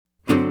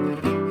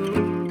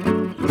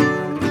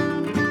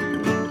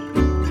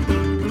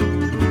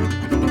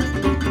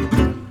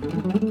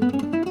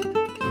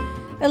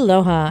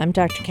Aloha, I'm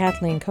Dr.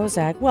 Kathleen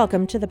Kozak.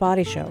 Welcome to The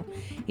Body Show.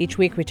 Each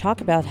week we talk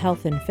about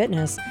health and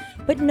fitness,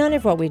 but none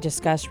of what we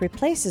discuss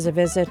replaces a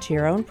visit to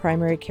your own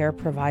primary care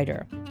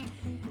provider.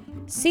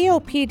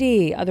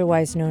 COPD,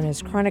 otherwise known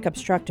as chronic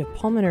obstructive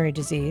pulmonary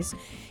disease,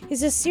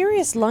 is a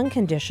serious lung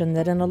condition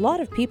that in a lot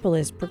of people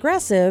is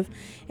progressive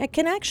and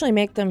can actually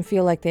make them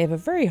feel like they have a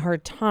very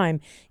hard time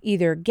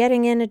either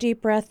getting in a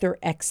deep breath or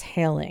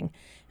exhaling.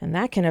 And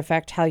that can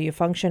affect how you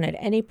function at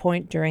any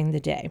point during the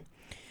day.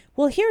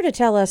 Well, here to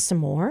tell us some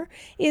more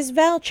is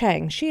Val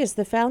Chang. She is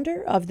the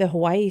founder of the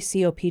Hawaii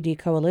COPD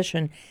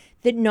Coalition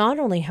that not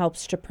only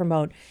helps to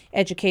promote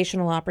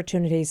educational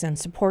opportunities and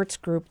supports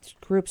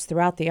groups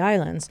throughout the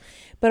islands,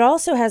 but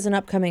also has an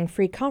upcoming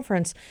free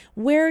conference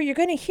where you're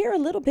going to hear a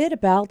little bit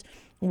about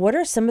what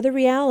are some of the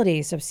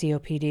realities of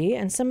COPD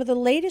and some of the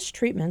latest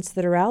treatments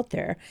that are out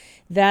there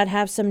that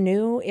have some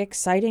new,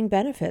 exciting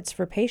benefits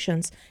for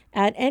patients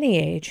at any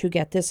age who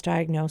get this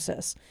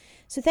diagnosis.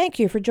 So thank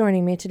you for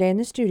joining me today in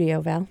the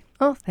studio, Val.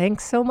 Oh,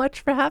 thanks so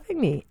much for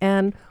having me.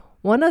 And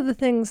one of the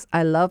things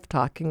I love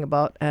talking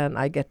about and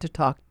I get to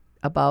talk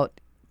about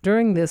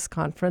during this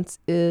conference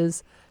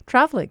is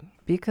traveling,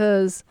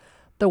 because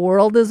the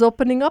world is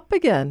opening up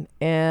again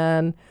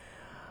and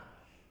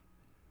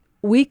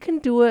we can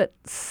do it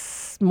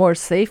more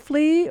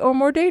safely or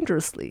more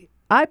dangerously.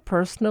 I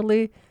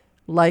personally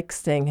like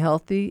staying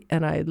healthy,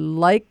 and I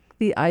like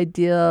the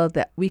idea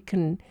that we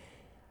can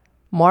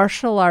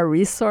marshal our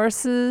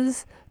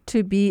resources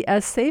to be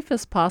as safe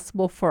as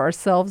possible for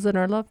ourselves and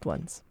our loved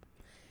ones.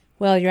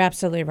 Well, you're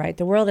absolutely right.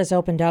 The world has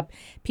opened up.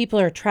 People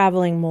are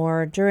traveling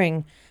more.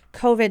 During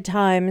COVID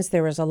times,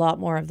 there was a lot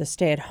more of the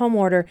stay-at-home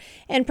order,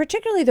 and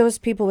particularly those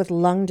people with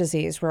lung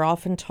disease were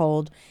often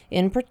told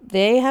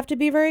they have to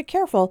be very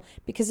careful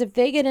because if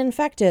they get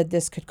infected,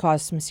 this could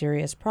cause some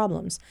serious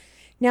problems.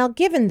 Now,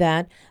 given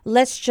that,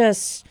 let's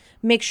just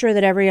make sure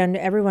that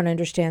everyone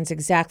understands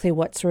exactly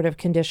what sort of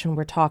condition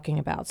we're talking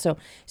about. So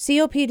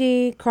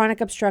COPD,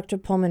 chronic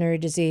obstructive pulmonary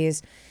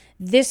disease,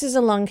 this is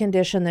a lung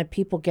condition that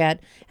people get,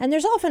 and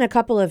there's often a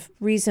couple of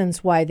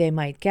reasons why they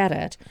might get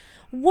it.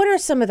 What are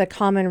some of the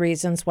common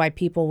reasons why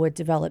people would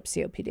develop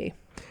COPD?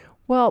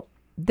 Well,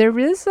 there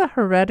is a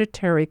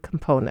hereditary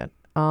component,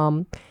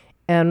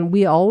 and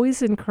we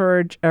always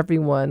encourage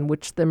everyone,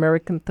 which the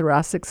American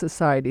Thoracic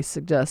Society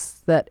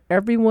suggests, that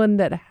everyone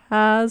that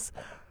has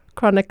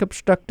chronic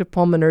obstructive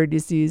pulmonary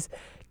disease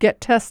get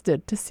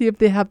tested to see if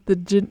they have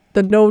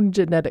the known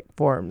genetic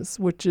forms,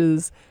 which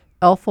is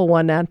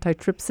alpha-1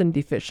 antitrypsin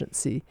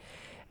deficiency.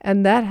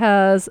 And that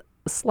has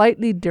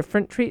slightly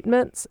different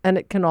treatments, and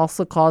it can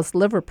also cause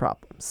liver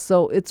problems.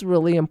 So it's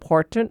really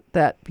important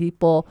that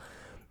people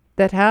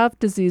that have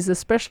disease,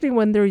 especially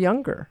when they're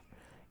younger,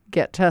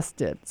 get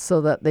tested so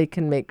that they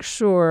can make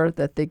sure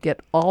that they get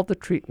all the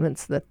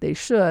treatments that they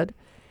should.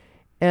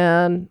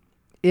 And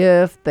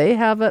if they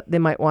have it, they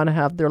might want to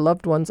have their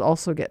loved ones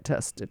also get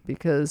tested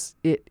because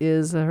it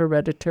is a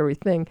hereditary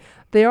thing.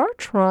 They are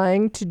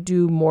trying to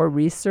do more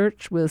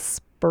research with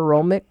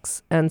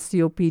spiromics and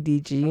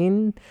COPD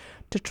gene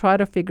to try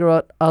to figure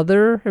out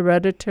other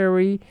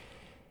hereditary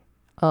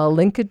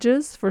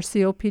linkages for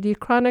COPD,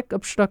 chronic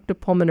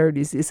obstructive pulmonary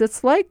disease.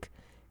 It's like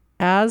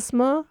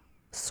asthma,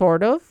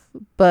 sort of,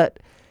 but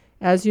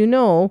as you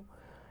know,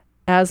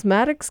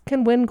 asthmatics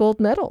can win gold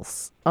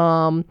medals.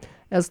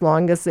 As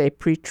long as they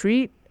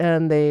pre-treat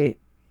and they,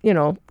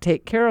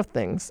 take care of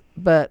things.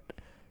 But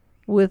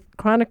with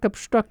chronic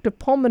obstructive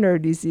pulmonary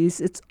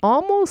disease, it's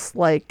almost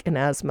like an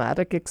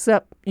asthmatic,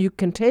 except you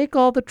can take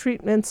all the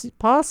treatments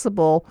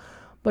possible,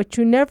 but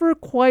you never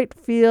quite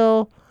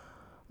feel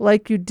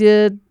like you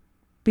did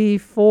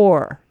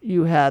before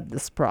you had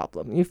this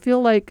problem. You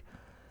feel like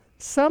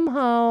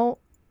somehow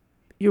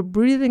you're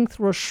breathing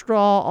through a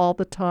straw all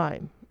the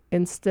time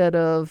instead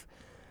of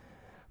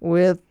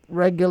with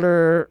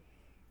regular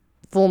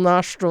full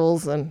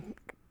nostrils and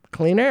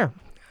clean air.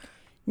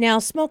 Now,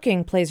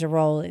 smoking plays a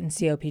role in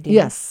COPD.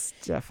 Yes,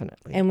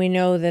 definitely. And we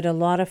know that a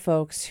lot of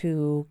folks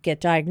who get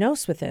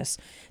diagnosed with this,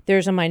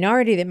 there's a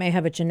minority that may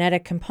have a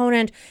genetic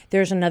component.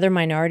 There's another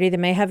minority that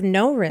may have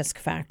no risk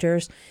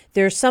factors.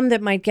 There's some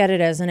that might get it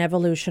as an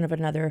evolution of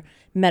another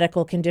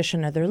medical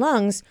condition of their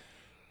lungs.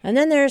 And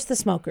then there's the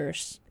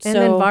smokers. And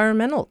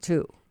environmental,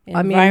 too.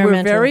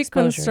 We're very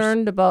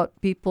concerned about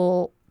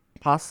people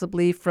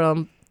possibly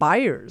from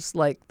fires,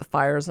 like the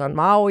fires on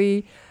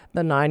Maui,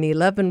 the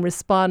 9/11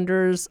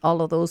 responders,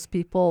 all of those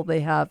people, they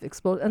have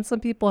exposure. And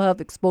some people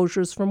have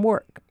exposures from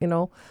work,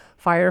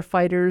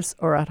 firefighters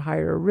are at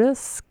higher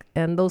risk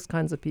and those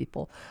kinds of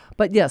people.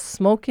 But yes,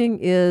 smoking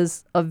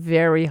is a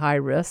very high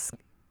risk,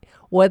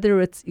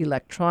 whether it's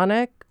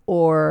electronic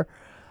or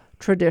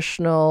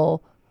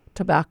traditional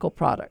tobacco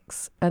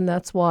products. And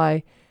that's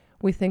why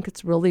we think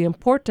it's really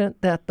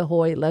important that the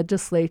Hawaii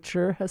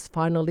legislature has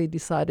finally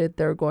decided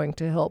they're going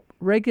to help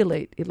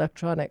regulate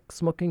electronic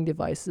smoking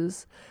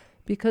devices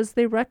because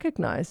they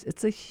recognize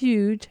it's a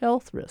huge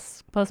health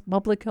risk,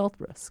 public health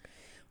risk.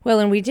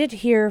 Well, and we did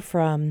hear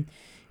from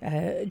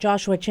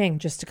Joshua Chang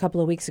just a couple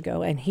of weeks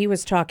ago, and he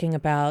was talking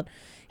about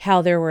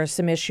how there were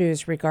some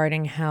issues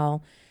regarding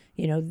how,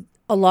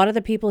 a lot of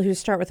the people who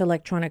start with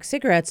electronic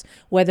cigarettes,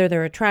 whether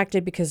they're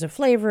attracted because of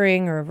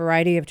flavoring or a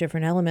variety of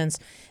different elements,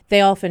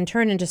 they often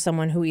turn into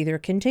someone who either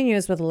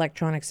continues with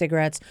electronic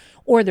cigarettes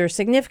or they're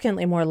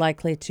significantly more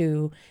likely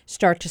to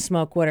start to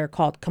smoke what are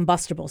called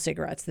combustible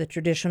cigarettes, the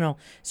traditional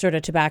sort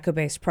of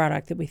tobacco-based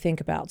product that we think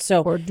about.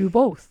 So, Or do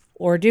both.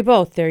 or do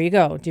both. There you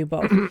go. Do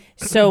both.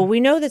 So we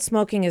know that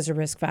smoking is a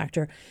risk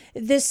factor.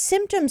 The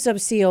symptoms of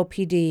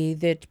COPD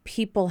that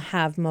people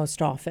have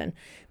most often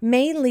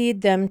may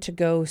lead them to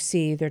go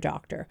see their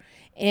doctor.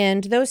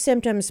 And those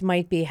symptoms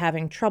might be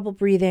having trouble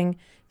breathing,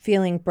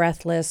 feeling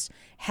breathless,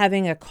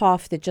 having a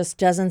cough that just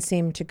doesn't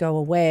seem to go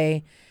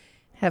away.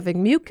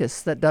 Having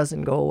mucus that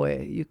doesn't go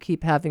away. You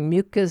keep having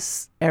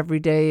mucus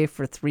every day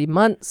for 3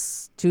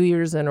 months, 2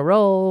 years in a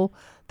row.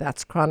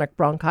 That's chronic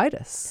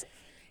bronchitis.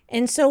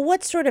 And so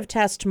what sort of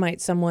test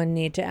might someone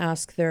need to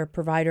ask their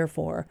provider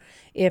for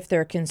if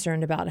they're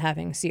concerned about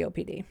having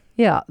COPD?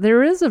 Yeah,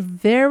 there is a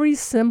very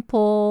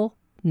simple,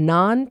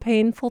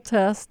 non-painful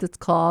test. It's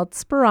called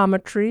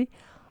spirometry.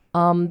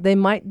 They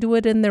might do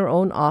it in their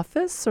own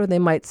office, or they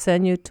might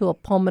send you to a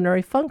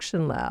pulmonary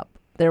function lab.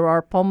 There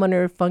are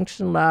pulmonary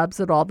function labs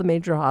at all the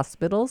major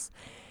hospitals.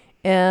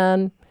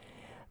 And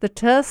the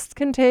test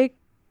can take,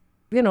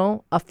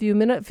 a few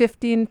minutes,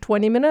 15,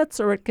 20 minutes,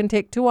 or it can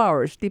take 2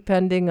 hours,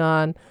 depending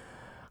on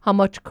how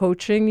much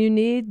coaching you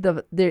need.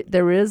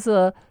 There is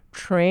a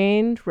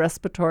trained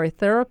respiratory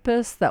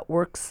therapist that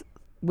works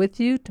with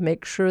you to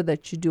make sure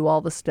that you do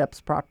all the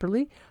steps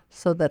properly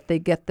so that they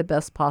get the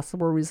best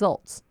possible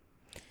results.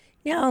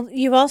 Now,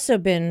 you've also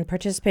been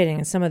participating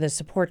in some of the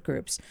support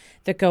groups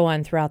that go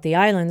on throughout the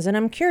islands, and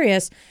I'm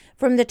curious,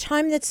 from the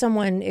time that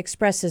someone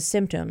expresses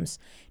symptoms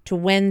to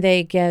when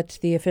they get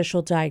the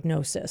official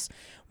diagnosis,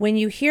 when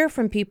you hear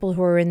from people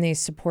who are in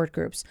these support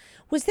groups,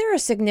 was there a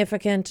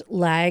significant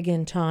lag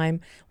in time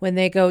when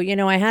they go,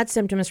 I had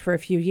symptoms for a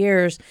few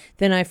years,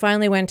 then I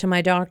finally went to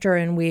my doctor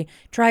and we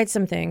tried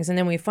some things, and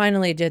then we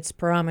finally did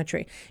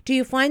spirometry? Do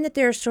you find that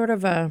there's sort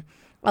of a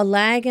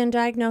lag in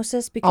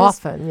diagnosis? Because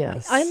often,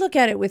 yes. I look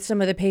at it with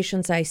some of the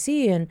patients I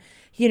see, and,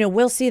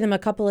 we'll see them a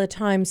couple of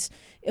times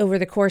over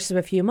the course of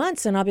a few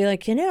months, and I'll be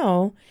like,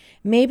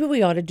 maybe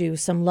we ought to do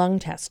some lung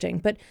testing.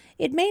 But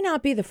it may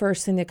not be the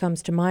first thing that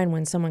comes to mind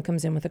when someone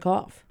comes in with a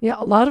cough. Yeah,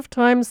 a lot of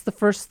times the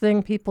first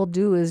thing people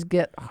do is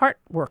get heart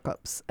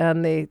workups,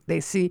 and they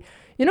see,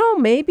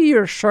 maybe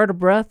you're short of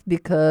breath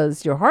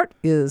because your heart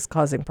is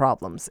causing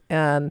problems.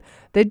 And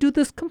they do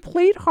this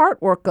complete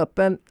heart workup,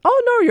 and,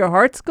 oh, no, your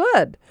heart's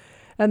good.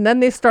 And then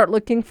they start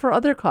looking for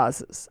other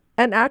causes.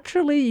 And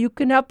actually, you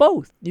can have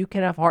both. You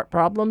can have heart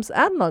problems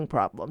and lung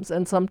problems.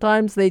 And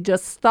sometimes they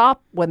just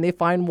stop when they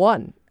find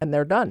one and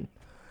they're done.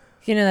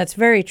 That's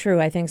very true.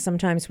 I think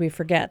sometimes we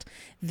forget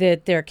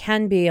that there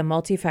can be a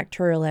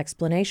multifactorial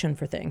explanation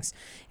for things.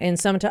 And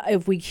sometimes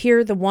if we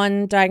hear the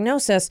one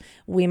diagnosis,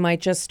 we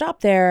might just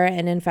stop there.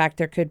 And in fact,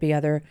 there could be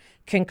other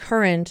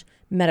concurrent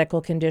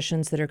medical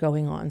conditions that are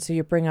going on. So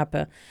you bring up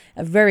a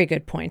very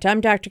good point.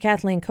 I'm Dr.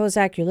 Kathleen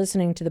Kozak. You're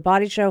listening to The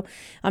Body Show.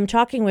 I'm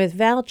talking with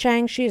Val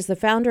Chang. She is the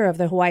founder of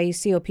the Hawaii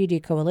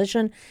COPD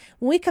Coalition.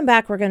 When we come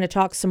back, we're going to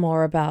talk some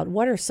more about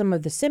what are some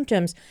of the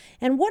symptoms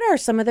and what are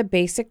some of the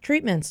basic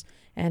treatments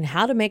and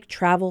how to make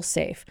travel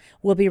safe.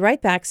 We'll be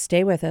right back.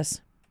 Stay with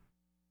us.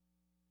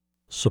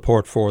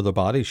 Support for The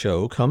Body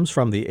Show comes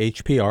from the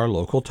HPR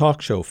Local Talk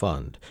Show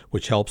Fund,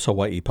 which helps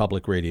Hawaii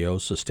Public Radio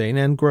sustain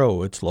and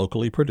grow its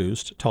locally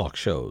produced talk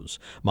shows.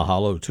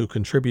 Mahalo to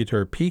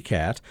contributor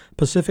PCAT,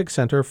 Pacific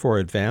Center for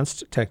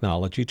Advanced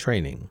Technology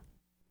Training.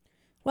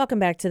 Welcome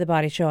back to The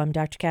Body Show. I'm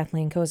Dr.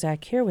 Kathleen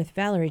Kozak here with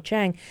Valerie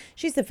Chang.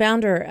 She's the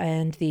founder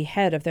and the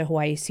head of the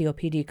Hawaii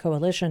COPD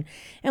Coalition.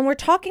 And we're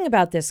talking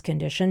about this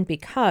condition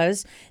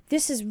because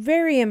this is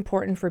very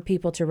important for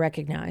people to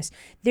recognize.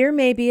 There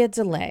may be a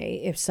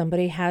delay if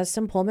somebody has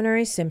some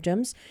pulmonary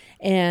symptoms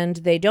and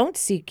they don't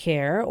seek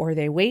care or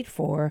they wait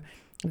for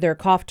their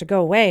cough to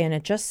go away, and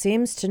it just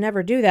seems to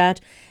never do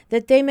that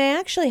they may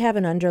actually have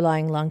an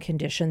underlying lung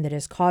condition that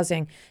is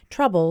causing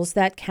troubles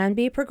that can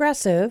be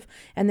progressive,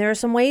 and there are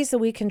some ways that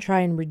we can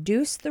try and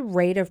reduce the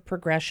rate of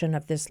progression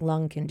of this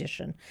lung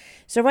condition.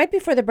 So right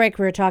before the break,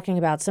 we were talking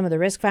about some of the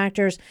risk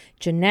factors: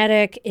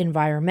 genetic,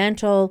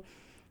 environmental,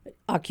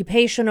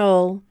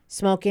 occupational,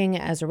 smoking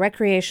as a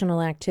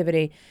recreational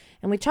activity,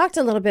 and we talked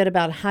a little bit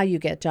about how you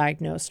get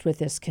diagnosed with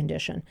this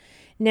condition.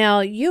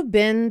 Now, you've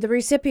been the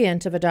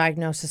recipient of a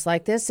diagnosis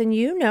like this, and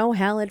you know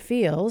how it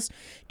feels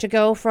to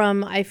go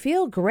from, I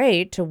feel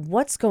great, to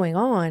what's going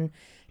on,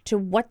 to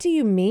what do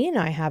you mean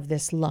I have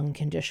this lung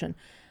condition?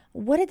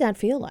 What did that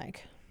feel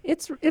like?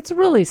 It's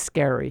really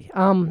scary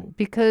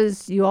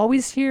because you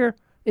always hear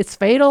it's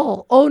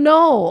fatal. Oh,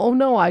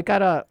 no, I got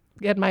to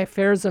get my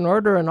affairs in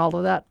order and all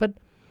of that. But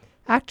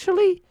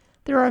actually,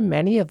 there are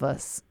many of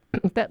us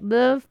that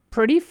live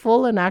pretty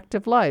full and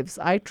active lives.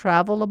 I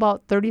travel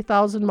about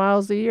 30,000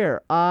 miles a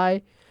year.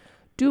 I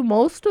do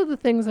most of the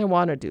things I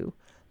want to do.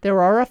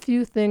 There are a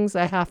few things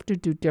I have to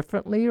do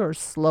differently or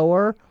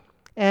slower,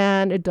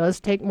 and it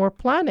does take more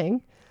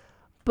planning.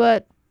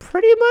 But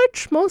pretty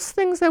much most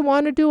things I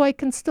want to do, I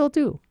can still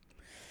do.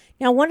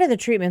 Now, one of the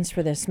treatments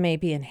for this may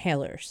be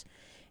inhalers.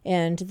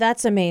 And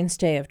that's a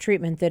mainstay of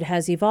treatment that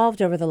has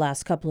evolved over the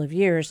last couple of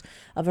years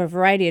of a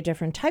variety of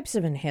different types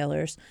of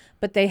inhalers,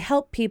 but they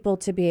help people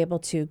to be able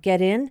to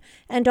get in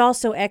and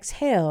also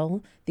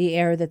exhale the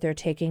air that they're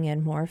taking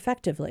in more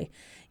effectively.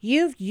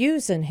 You've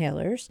used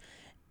inhalers.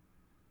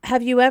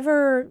 Have you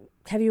ever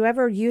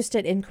used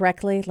it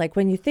incorrectly? Like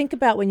when you think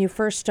about when you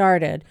first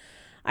started,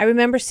 I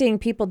remember seeing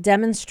people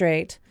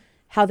demonstrate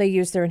how they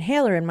use their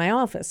inhaler in my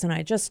office, and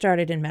I just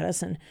started in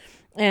medicine.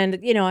 And,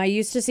 I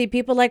used to see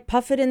people like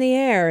puff it in the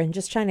air and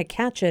just trying to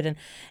catch it.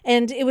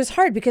 And it was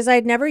hard because I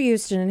had never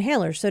used an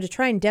inhaler. So to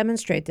try and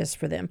demonstrate this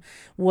for them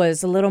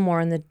was a little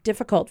more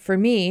difficult for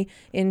me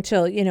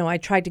until, I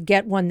tried to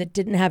get one that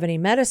didn't have any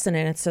medicine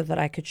in it so that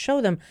I could show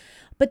them.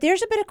 But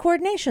there's a bit of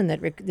coordination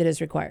that is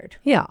required.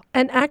 Yeah.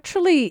 And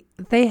actually,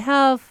 they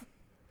have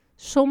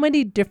so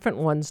many different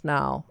ones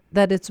now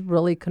that it's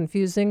really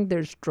confusing.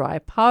 There's dry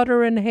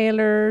powder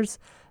inhalers.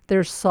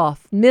 There's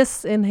soft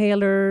mist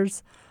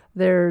inhalers.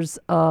 There's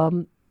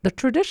the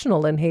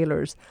traditional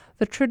inhalers.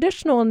 The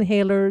traditional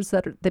inhalers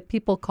that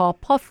people call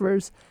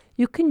puffers,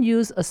 you can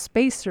use a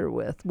spacer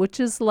with, which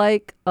is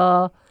like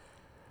a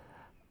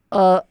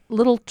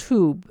little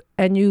tube.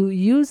 And you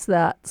use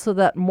that so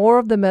that more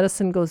of the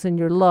medicine goes in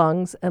your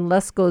lungs and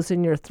less goes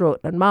in your throat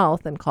and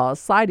mouth and cause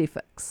side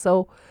effects.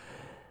 So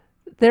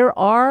there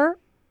are,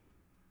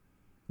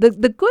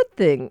 the good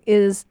thing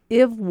is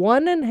if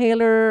one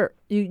inhaler,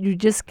 you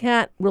just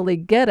can't really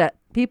get it,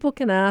 people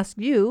can ask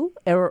you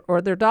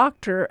or their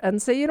doctor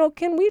and say,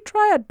 can we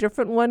try a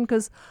different one?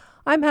 Because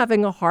I'm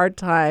having a hard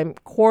time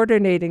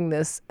coordinating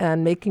this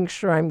and making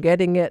sure I'm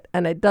getting it.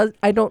 And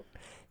I don't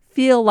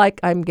feel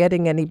like I'm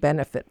getting any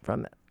benefit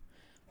from it.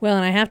 Well,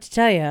 and I have to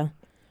tell you,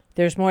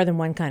 there's more than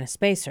one kind of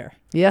spacer.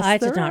 Yes, I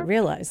did not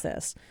realize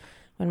this.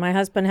 When my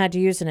husband had to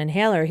use an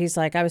inhaler, he's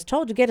like, I was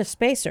told to get a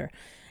spacer.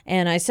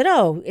 And I said,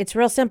 oh, it's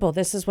real simple.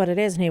 This is what it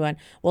is. And he went,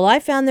 well, I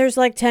found there's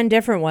like 10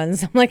 different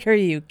ones. I'm like, are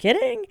you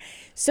kidding?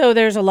 So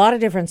there's a lot of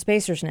different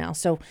spacers now.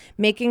 So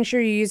making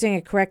sure you're using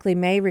it correctly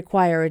may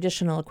require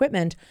additional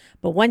equipment.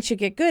 But once you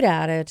get good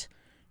at it,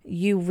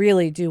 you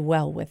really do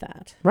well with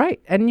that. Right.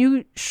 And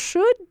you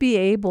should be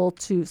able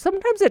to,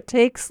 sometimes it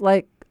takes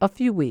like a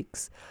few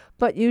weeks,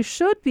 but you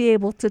should be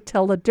able to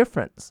tell the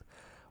difference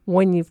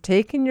when you've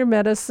taken your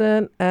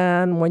medicine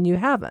and when you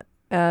haven't.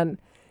 And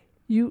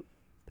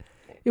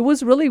it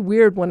was really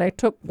weird when I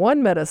took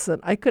one medicine,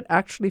 I could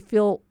actually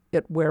feel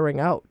it wearing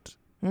out.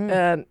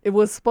 And it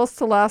was supposed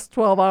to last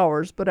 12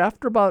 hours, but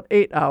after about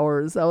 8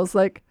 hours, I was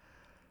like,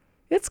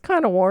 it's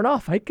kind of worn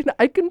off. I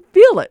can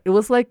feel it. It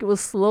was like it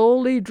was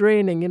slowly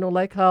draining,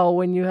 like how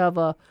when you have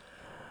a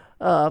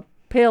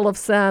pail of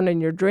sand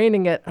and you're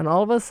draining it and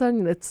all of a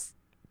sudden it's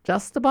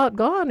just about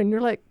gone. And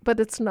you're like, but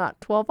it's not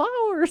 12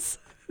 hours.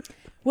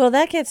 Well,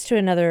 that gets to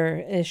another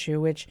issue,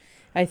 which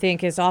I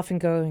think is often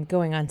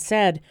going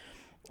unsaid.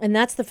 And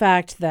that's the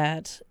fact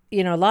that,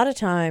 a lot of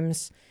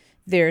times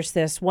there's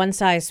this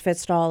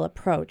one-size-fits-all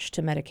approach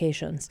to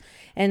medications.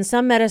 And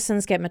some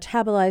medicines get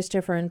metabolized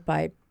different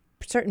by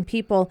certain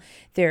people.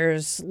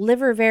 There's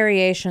liver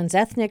variations,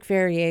 ethnic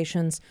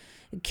variations,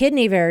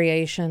 kidney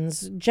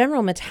variations,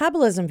 general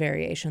metabolism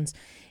variations.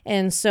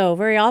 And so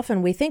very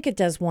often we think it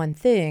does one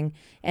thing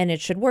and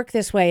it should work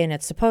this way and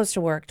it's supposed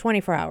to work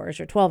 24 hours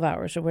or 12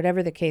 hours or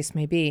whatever the case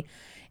may be.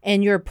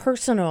 And your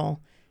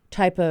personal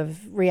type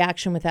of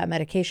reaction with that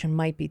medication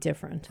might be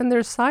different. And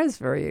there's size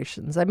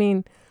variations. I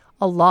mean,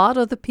 a lot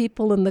of the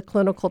people in the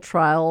clinical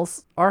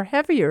trials are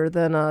heavier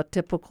than a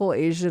typical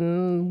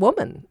Asian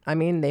woman. I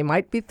mean, they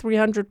might be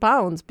 300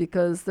 pounds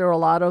because there are a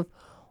lot of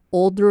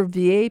older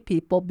VA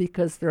people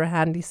because they're a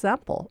handy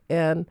sample.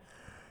 And,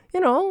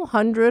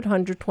 100,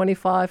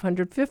 125,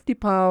 150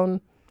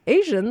 pound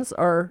Asians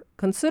are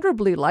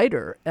considerably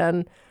lighter,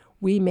 and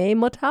we may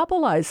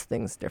metabolize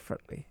things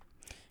differently.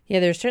 Yeah,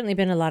 there's certainly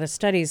been a lot of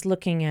studies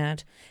looking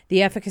at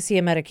the efficacy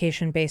of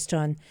medication based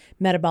on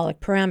metabolic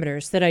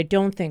parameters that I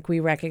don't think we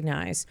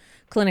recognize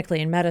clinically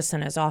in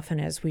medicine as often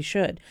as we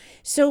should.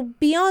 So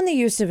beyond the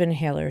use of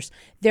inhalers,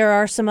 there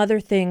are some other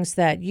things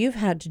that you've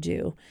had to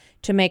do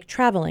to make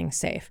traveling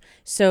safe.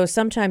 So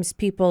sometimes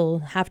people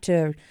have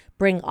to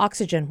bring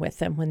oxygen with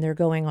them when they're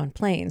going on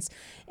planes.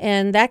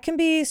 And that can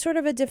be sort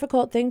of a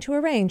difficult thing to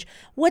arrange.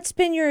 What's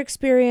been your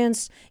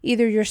experience,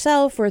 either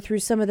yourself or through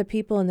some of the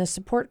people in the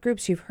support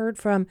groups you've heard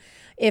from,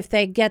 if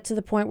they get to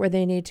the point where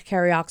they need to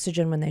carry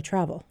oxygen when they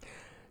travel?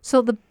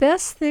 So the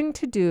best thing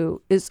to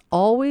do is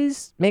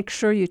always make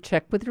sure you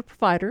check with your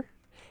provider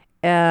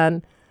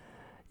and,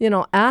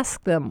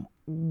 ask them,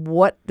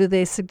 what do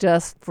they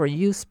suggest for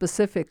you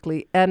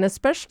specifically? And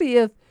especially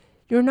if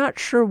you're not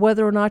sure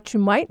whether or not you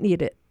might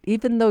need it,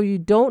 even though you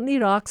don't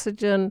need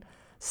oxygen,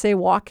 say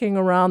walking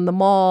around the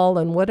mall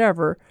and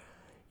whatever,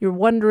 you're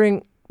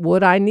wondering,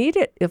 would I need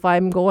it if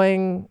I'm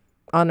going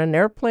on an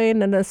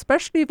airplane? And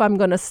especially if I'm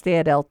going to stay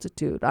at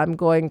altitude. I'm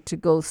going to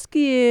go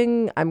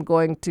skiing. I'm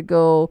going to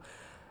go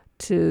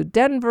to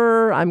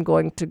Denver. I'm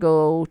going to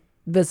go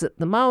visit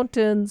the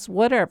mountains,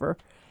 whatever.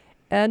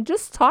 And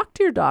just talk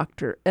to your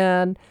doctor.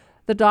 And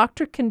the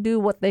doctor can do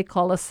what they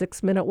call a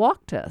 6-minute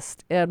walk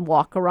test and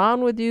walk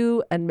around with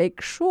you and make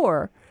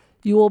sure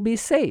you will be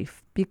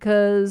safe,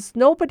 because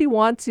nobody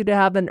wants you to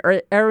have an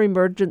air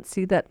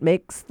emergency that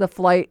makes the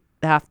flight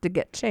have to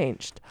get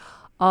changed.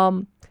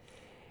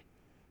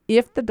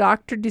 If the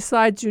doctor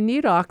decides you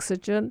need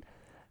oxygen,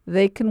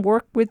 they can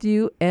work with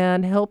you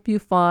and help you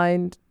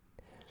find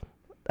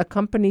a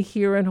company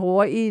here in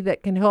Hawaii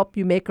that can help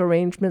you make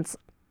arrangements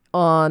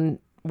on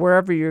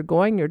wherever you're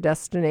going, your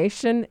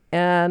destination,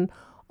 and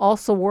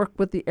also work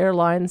with the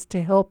airlines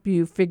to help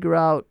you figure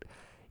out,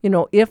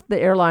 if the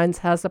airlines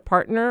has a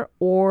partner,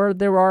 or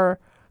there are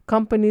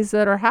companies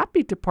that are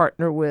happy to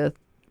partner with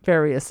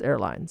various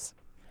airlines.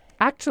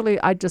 Actually,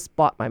 I just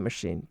bought my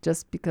machine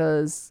just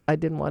because I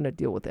didn't want to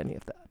deal with any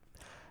of that.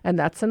 And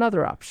that's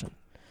another option.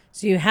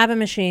 So you have a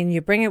machine,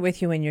 you bring it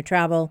with you when you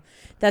travel.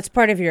 That's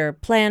part of your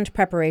planned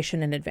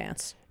preparation in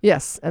advance.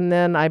 Yes, and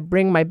then I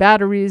bring my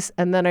batteries,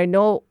 and then I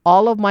know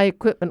all of my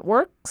equipment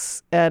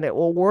works, and it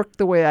will work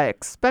the way I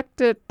expect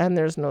it, and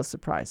there's no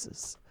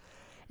surprises.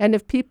 And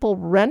if people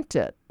rent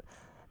it,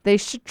 they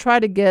should try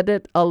to get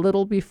it a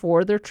little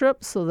before their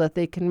trip so that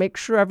they can make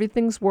sure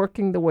everything's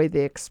working the way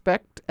they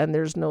expect and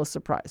there's no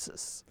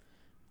surprises.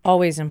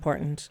 Always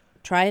important.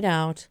 Try it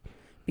out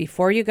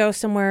before you go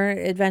somewhere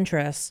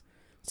adventurous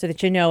so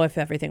that you know if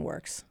everything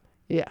works.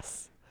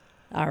 Yes.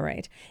 All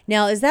right.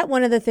 Now, is that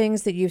one of the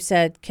things that you've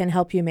said can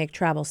help you make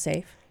travel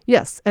safe?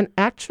 Yes. And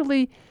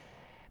actually,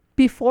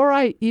 before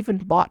I even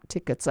bought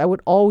tickets, I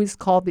would always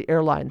call the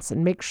airlines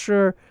and make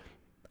sure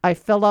I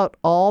fill out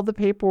all the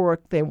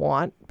paperwork they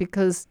want,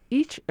 because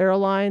each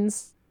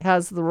airlines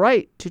has the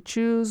right to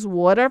choose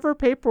whatever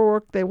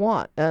paperwork they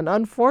want. And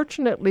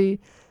unfortunately,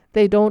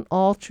 they don't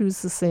all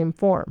choose the same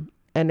form.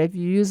 And if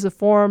you use a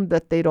form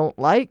that they don't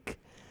like,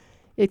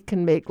 it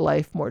can make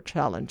life more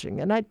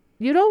challenging. And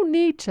you don't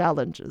need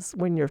challenges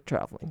when you're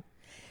traveling.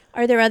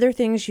 Are there other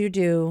things you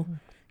do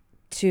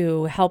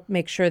to help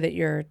make sure that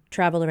your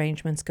travel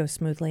arrangements go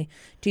smoothly?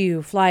 Do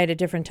you fly at a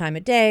different time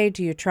of day?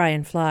 Do you try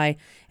and fly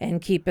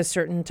and keep a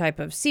certain type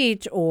of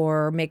seat,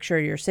 or make sure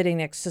you're sitting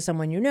next to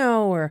someone you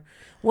know? Or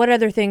what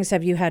other things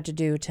have you had to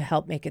do to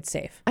help make it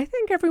safe? I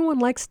think everyone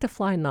likes to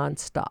fly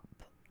nonstop.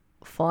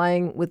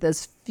 Flying with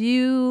as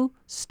few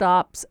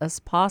stops as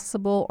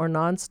possible or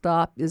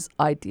nonstop is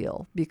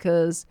ideal,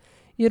 because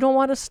you don't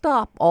want to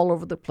stop all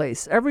over the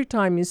place. Every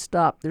time you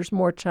stop, there's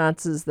more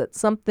chances that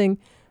something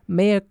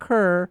may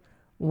occur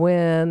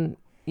when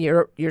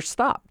you're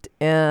stopped.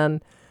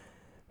 And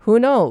who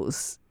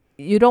knows?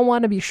 You don't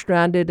want to be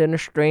stranded in a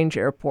strange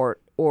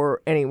airport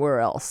or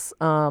anywhere else.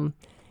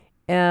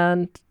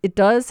 And it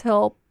does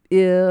help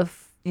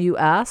if you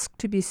ask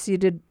to be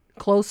seated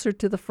closer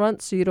to the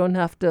front so you don't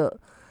have to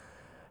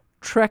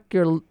trek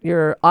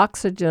your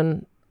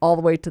oxygen all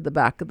the way to the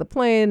back of the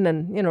plane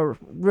and,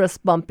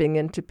 risk bumping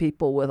into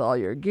people with all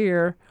your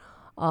gear.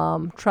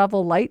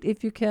 Travel light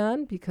if you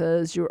can,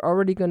 because you're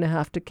already going to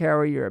have to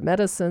carry your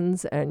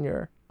medicines and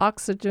your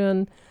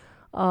oxygen,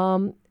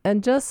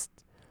 and just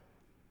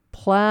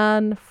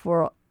plan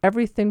for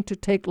everything to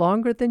take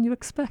longer than you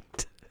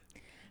expect.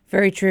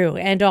 Very true.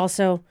 And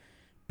also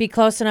be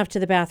close enough to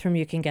the bathroom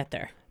you can get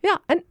there. Yeah,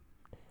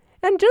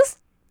 and just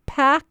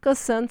pack a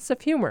sense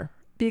of humor,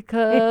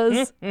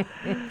 because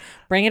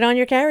bring it on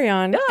your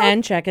carry-on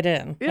and check it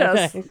in.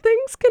 Yes, okay.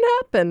 Things can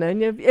happen.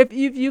 And if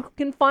you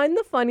can find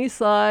the funny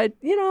side,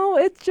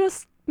 it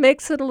just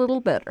makes it a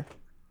little better.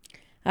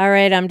 All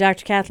right, I'm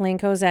Dr. Kathleen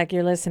Kozak.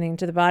 You're listening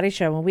to The Body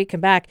Show. When we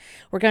come back,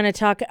 we're going to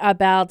talk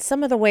about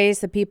some of the ways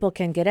that people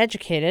can get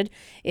educated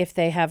if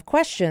they have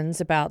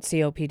questions about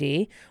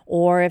COPD,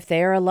 or if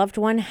they or a loved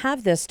one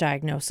have this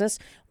diagnosis.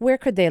 Where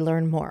could they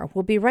learn more?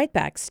 We'll be right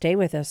back. Stay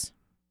with us.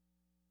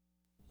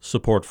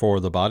 Support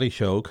for The Body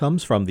Show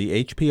comes from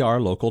the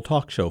HPR Local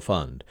Talk Show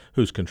Fund,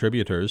 whose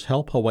contributors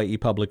help Hawaii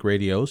Public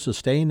Radio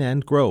sustain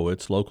and grow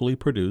its locally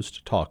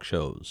produced talk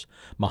shows.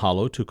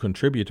 Mahalo to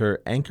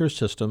contributor Anchor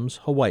Systems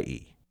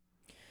Hawaii.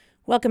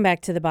 Welcome back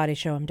to The Body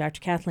Show. I'm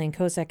Dr. Kathleen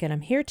Kozak, and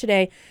I'm here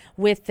today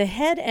with the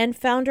head and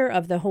founder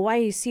of the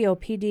Hawaii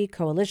COPD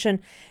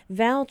Coalition,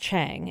 Val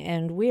Chang,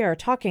 and we are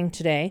talking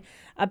today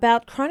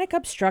about chronic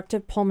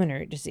obstructive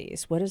pulmonary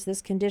disease. What does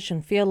this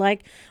condition feel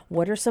like?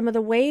 What are some of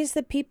the ways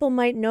that people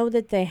might know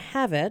that they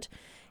have it?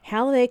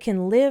 How they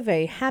can live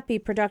a happy,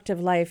 productive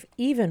life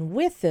even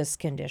with this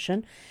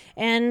condition?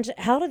 And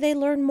how do they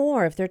learn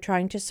more if they're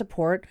trying to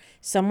support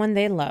someone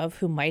they love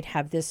who might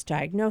have this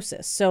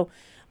diagnosis? So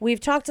we've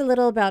talked a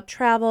little about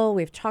travel.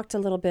 We've talked a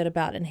little bit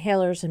about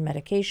inhalers and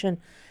medication.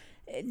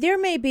 There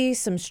may be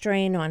some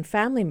strain on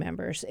family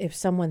members if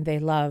someone they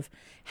love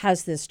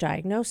has this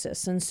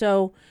diagnosis. And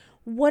so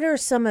what are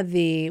some of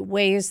the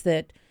ways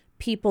that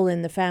people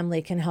in the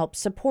family can help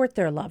support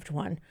their loved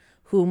one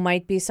who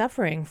might be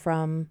suffering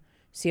from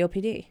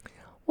COPD?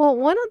 Well,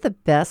 one of the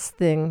best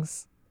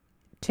things,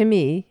 to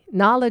me,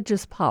 knowledge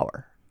is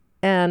power.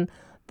 And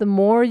the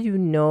more you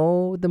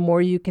know, the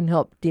more you can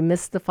help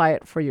demystify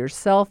it for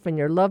yourself and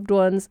your loved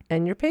ones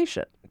and your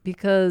patient,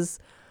 because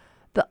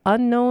the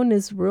unknown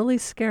is really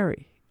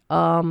scary.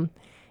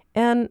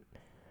 And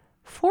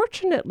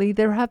Fortunately,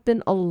 there have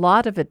been a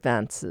lot of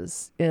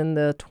advances in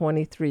the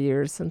 23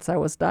 years since I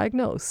was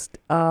diagnosed.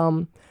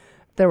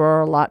 There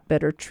are a lot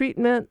better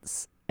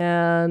treatments,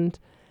 and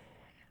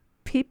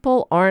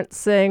people aren't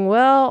saying,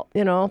 well,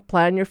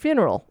 plan your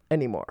funeral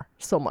anymore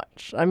so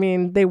much. I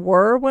mean, they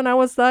were when I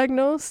was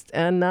diagnosed,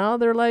 and now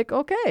they're like,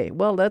 okay,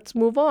 well, let's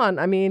move on.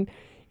 I mean,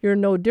 you're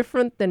no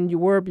different than you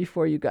were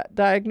before you got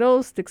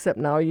diagnosed, except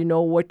now you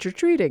know what you're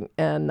treating,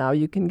 and now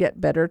you can get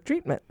better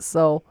treatment.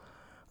 So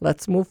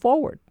let's move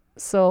forward.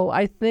 So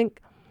I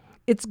think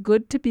it's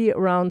good to be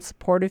around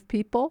supportive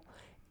people,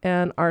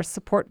 and our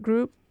support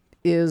group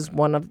is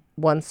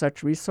one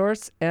such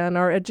resource, and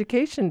our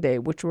education day,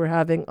 which we're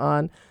having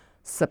on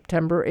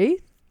September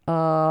 8th,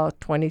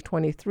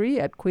 2023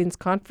 at Queen's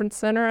Conference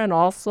Center, and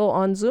also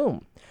on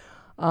Zoom.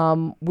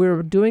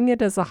 We're doing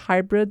it as a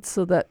hybrid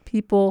so that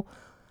people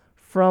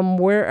from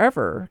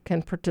wherever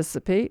can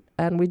participate,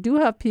 and we do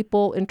have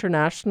people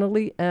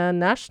internationally and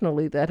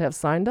nationally that have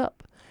signed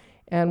up.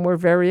 And we're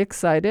very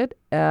excited,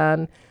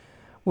 and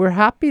we're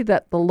happy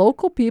that the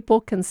local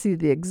people can see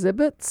the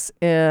exhibits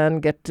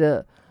and get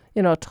to,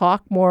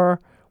 talk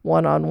more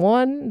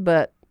one-on-one,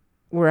 but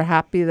we're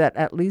happy that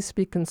at least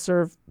we can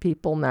serve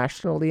people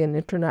nationally and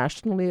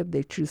internationally if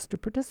they choose to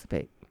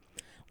participate.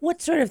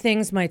 What sort of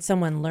things might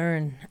someone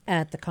learn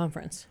at the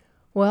conference?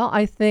 Well,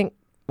 I think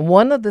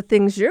one of the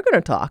things you're going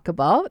to talk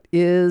about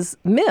is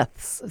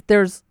myths.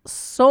 There's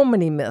so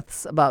many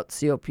myths about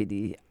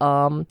COPD,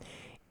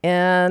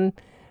 and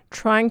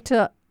trying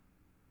to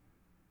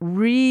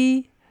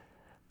redirect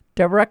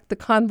the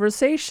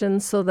conversation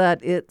so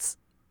that it's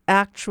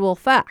actual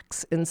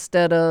facts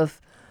instead of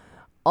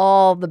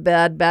all the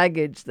bad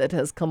baggage that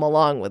has come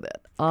along with it.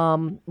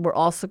 We're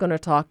also going to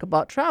talk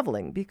about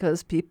traveling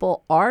because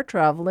people are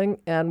traveling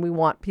and we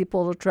want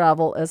people to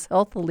travel as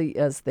healthily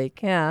as they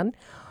can.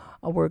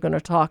 We're going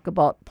to talk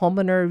about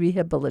pulmonary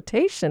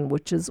rehabilitation,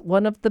 which is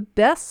one of the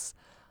best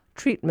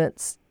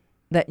treatments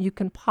that you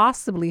can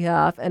possibly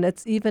have, and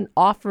it's even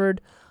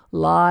offered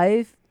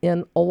live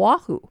in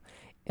Oahu.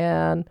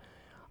 And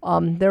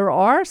there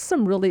are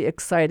some really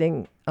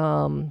exciting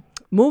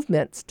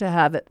movements to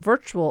have it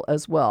virtual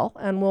as well,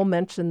 and we'll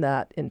mention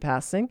that in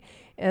passing.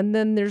 And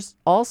then there's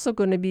also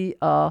going to be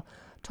a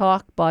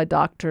talk by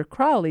Dr.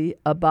 Crowley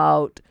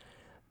about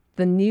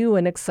the new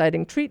and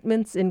exciting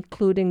treatments,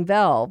 including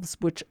valves,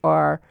 which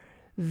are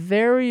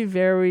very,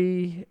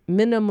 very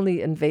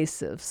minimally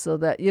invasive so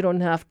that you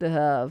don't have to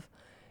have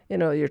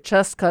your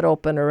chest cut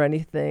open or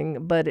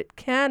anything, but it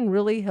can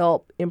really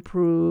help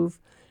improve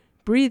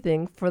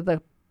breathing for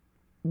the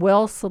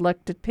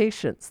well-selected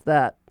patients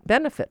that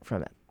benefit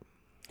from it.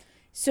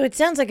 So it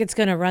sounds like it's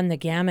going to run the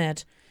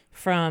gamut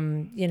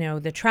from,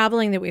 the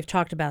traveling that we've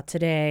talked about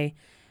today,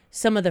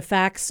 some of the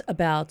facts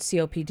about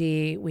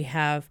COPD. We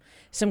have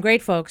some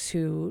great folks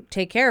who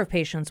take care of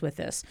patients with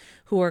this,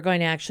 who are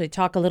going to actually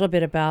talk a little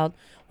bit about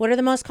what are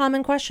the most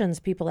common questions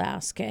people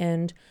ask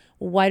and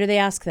why do they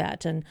ask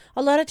that? And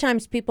a lot of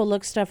times people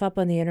look stuff up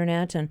on the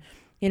internet. And,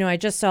 I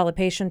just saw a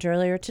patient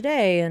earlier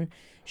today and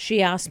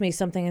she asked me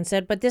something and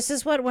said, but this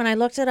is when I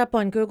looked it up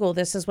on Google,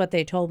 this is what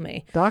they told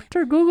me.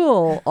 Dr.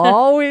 Google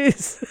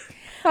always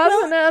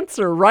has an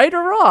answer, right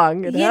or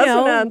wrong. It has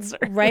an answer.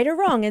 Right or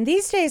wrong. And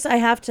these days I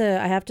have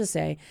to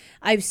say,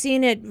 I've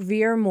seen it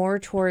veer more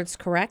towards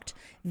correct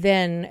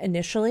than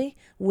initially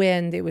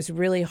when it was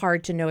really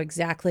hard to know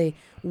exactly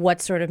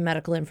what sort of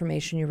medical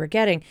information you were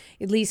getting.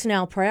 At least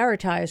now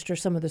prioritized are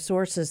some of the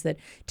sources that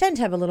tend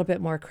to have a little bit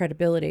more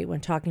credibility when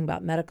talking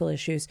about medical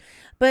issues.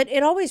 But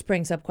it always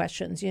brings up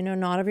questions.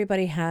 Not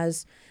everybody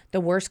has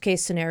the worst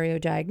case scenario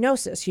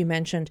diagnosis. You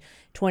mentioned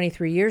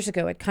 23 years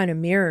ago. It kind of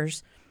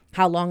mirrors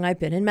how long I've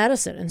been in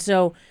medicine. And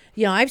so,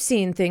 I've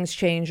seen things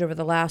change over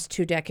the last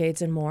 2 decades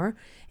and more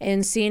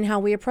and seen how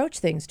we approach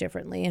things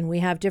differently. And we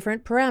have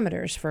different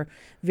parameters for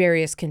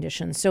various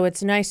conditions. So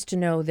it's nice to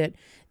know that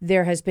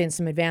there has been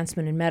some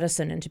advancement in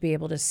medicine and to be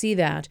able to see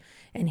that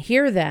and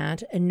hear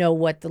that and know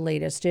what the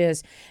latest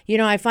is.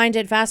 I find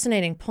it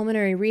fascinating.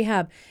 Pulmonary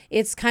rehab,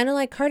 it's kind of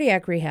like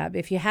cardiac rehab.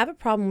 If you have a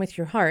problem with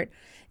your heart,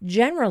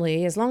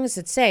 generally, as long as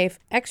it's safe,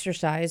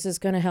 exercise is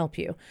going to help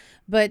you.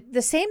 But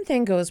the same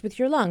thing goes with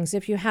your lungs.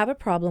 If you have a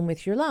problem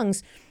with your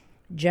lungs,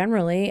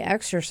 generally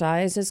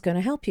exercise is going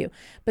to help you.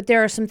 But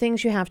there are some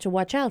things you have to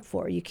watch out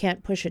for. You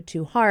can't push it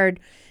too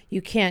hard.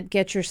 You can't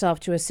get yourself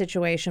to a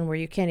situation where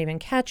you can't even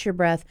catch your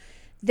breath.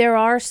 There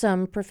are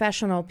some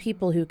professional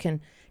people who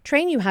can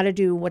train you how to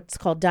do what's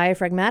called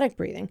diaphragmatic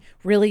breathing,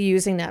 really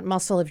using that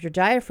muscle of your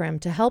diaphragm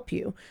to help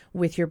you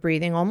with your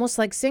breathing, almost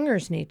like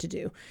singers need to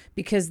do,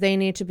 because they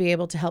need to be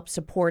able to help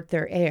support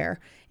their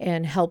air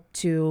and help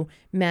to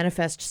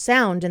manifest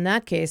sound in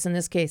that case. In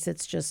this case,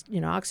 it's just,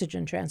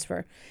 oxygen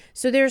transfer.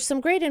 So there's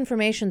some great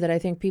information that I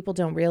think people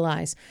don't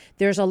realize.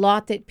 There's a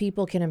lot that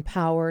people can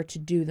empower to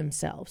do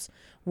themselves,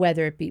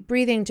 whether it be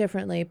breathing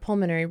differently,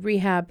 pulmonary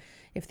rehab,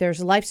 if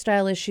there's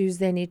lifestyle issues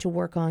they need to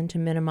work on to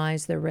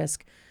minimize their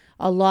risk.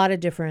 A lot of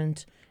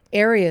different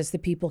areas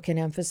that people can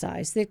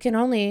emphasize that can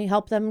only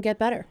help them get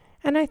better.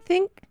 And I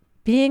think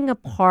being a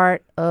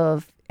part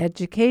of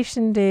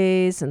education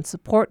days and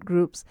support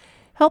groups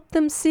help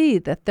them see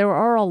that there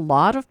are a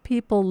lot of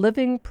people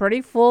living pretty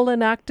full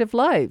and active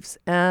lives,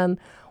 and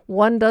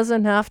one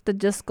doesn't have to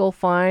just go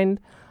find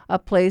a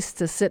place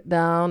to sit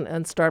down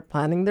and start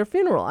planning their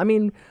funeral. I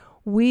mean,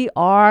 we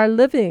are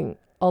living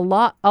a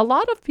lot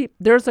of people.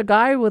 There's a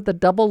guy with a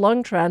double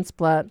lung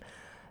transplant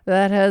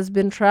that has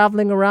been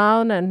traveling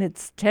around, and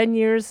it's 10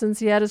 years since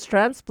he had his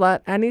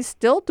transplant, and he's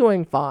still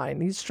doing fine.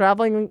 He's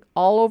traveling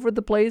all over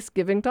the place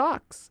giving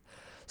talks.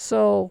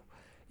 So,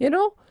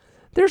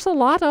 there's a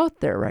lot out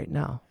there right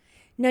now.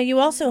 Now, you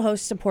also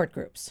host support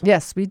groups.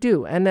 Yes, we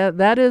do. And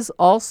that is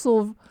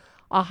also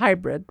a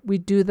hybrid. We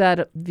do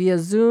that via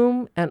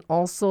Zoom and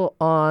also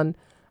on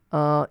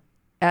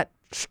at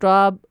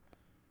Straub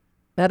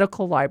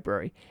Medical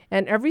Library.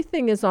 And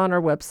everything is on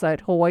our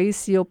website,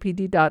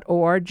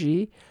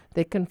 hawaiicopd.org.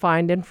 They can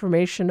find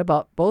information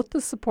about both the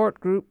support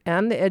group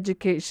and the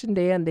education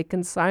day, and they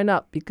can sign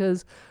up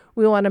because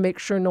we want to make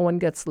sure no one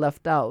gets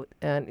left out.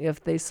 And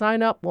if they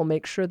sign up, we'll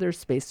make sure there's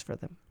space for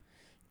them.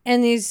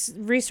 And these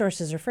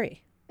resources are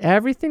free.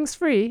 Everything's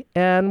free.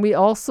 And we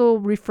also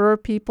refer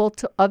people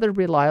to other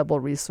reliable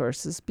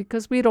resources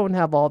because we don't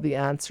have all the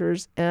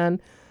answers.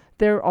 And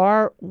there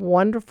are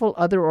wonderful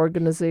other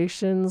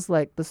organizations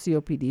like the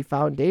COPD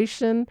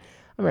Foundation,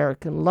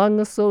 American Lung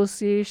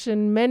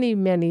Association,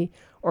 many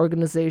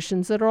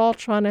organizations that are all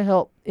trying to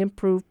help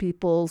improve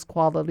people's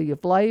quality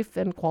of life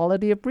and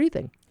quality of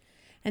breathing.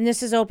 And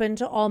this is open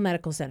to all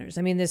medical centers.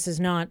 I mean, this is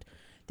not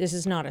a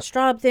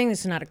Straub thing.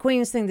 This is not a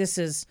Queens thing. This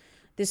is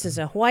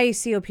a Hawaii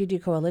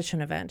COPD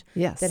Coalition event.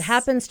 Yes. That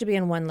happens to be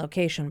in one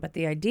location. But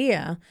the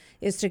idea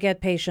is to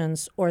get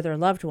patients or their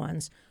loved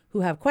ones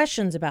who have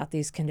questions about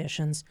these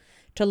conditions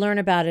to learn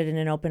about it in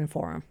an open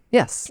forum.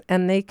 Yes,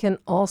 and they can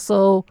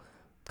also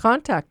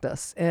contact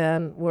us,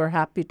 and we're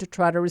happy to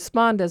try to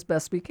respond as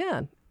best we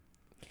can.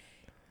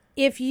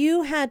 If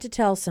you had to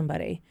tell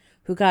somebody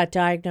who got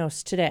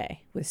diagnosed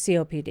today with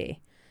COPD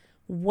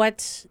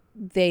what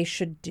they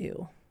should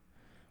do,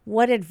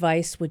 what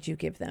advice would you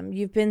give them?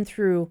 You've been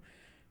through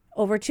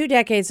over 2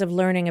 decades of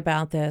learning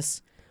about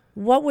this.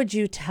 What would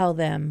you tell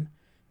them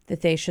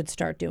that they should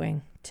start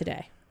doing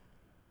today?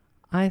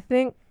 I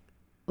think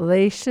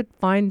they should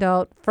find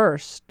out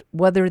first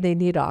whether they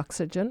need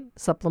oxygen,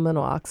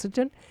 supplemental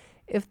oxygen.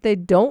 If they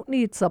don't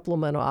need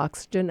supplemental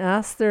oxygen,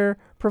 ask their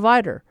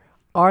provider,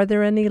 are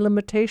there any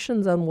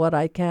limitations on what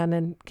I can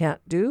and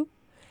can't do?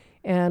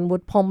 And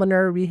would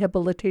pulmonary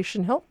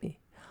rehabilitation help me?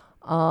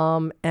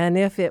 And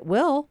if it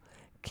will,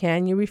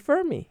 can you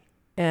refer me?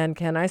 And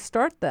can I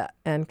start that?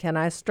 And can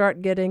I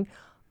start getting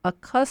a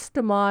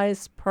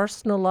customized,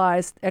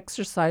 personalized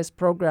exercise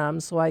program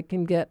so I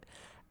can get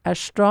as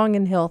strong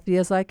and healthy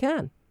as I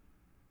can?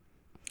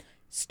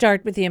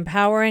 Start with the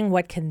empowering.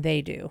 What can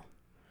they do?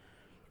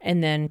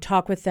 And then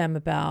talk with them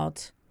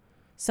about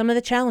some of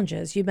the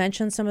challenges. You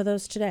mentioned some of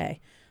those today.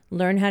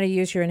 Learn how to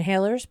use your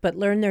inhalers, but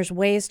learn there's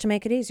ways to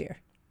make it easier.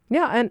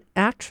 Yeah, and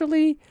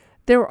actually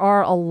there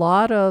are a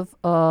lot of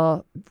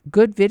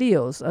good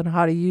videos on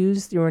how to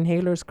use your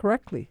inhalers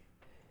correctly.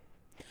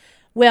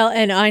 Well,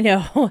 and I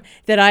know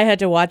that I had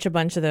to watch a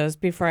bunch of those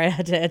before I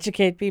had to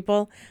educate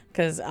people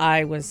because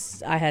I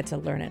had to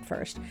learn it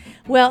first.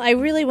 Well, I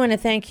really want to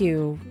thank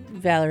you,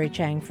 Valerie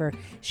Chang, for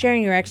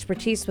sharing your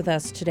expertise with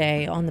us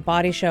today on The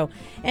Body Show.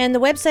 And the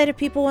website, if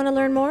people want to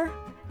learn more?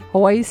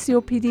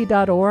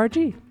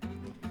 hawaiicopd.org.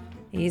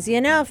 Easy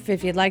enough.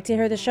 If you'd like to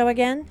hear the show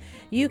again,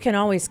 you can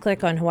always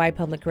click on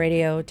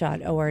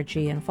hawaiipublicradio.org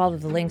and follow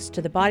the links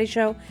to The Body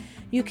Show.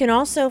 You can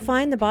also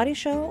find The Body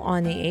Show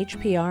on the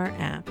HPR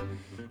app.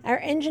 Our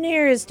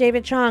engineer is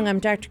David Chong. I'm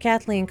Dr.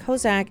 Kathleen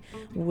Kozak.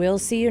 We'll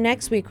see you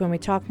next week when we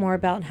talk more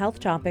about health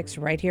topics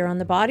right here on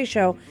The Body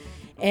Show.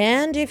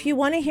 And if you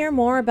want to hear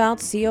more about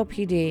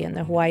COPD and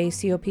the Hawaii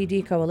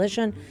COPD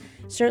Coalition,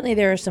 certainly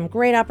there are some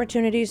great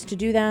opportunities to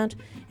do that.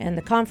 And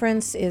the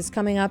conference is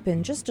coming up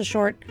in just a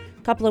short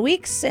couple of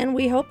weeks, and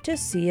we hope to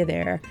see you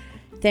there.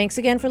 Thanks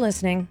again for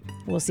listening.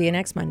 We'll see you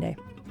next Monday.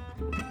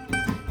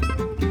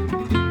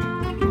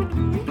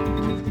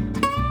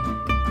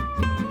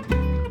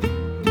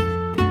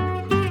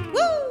 Woo!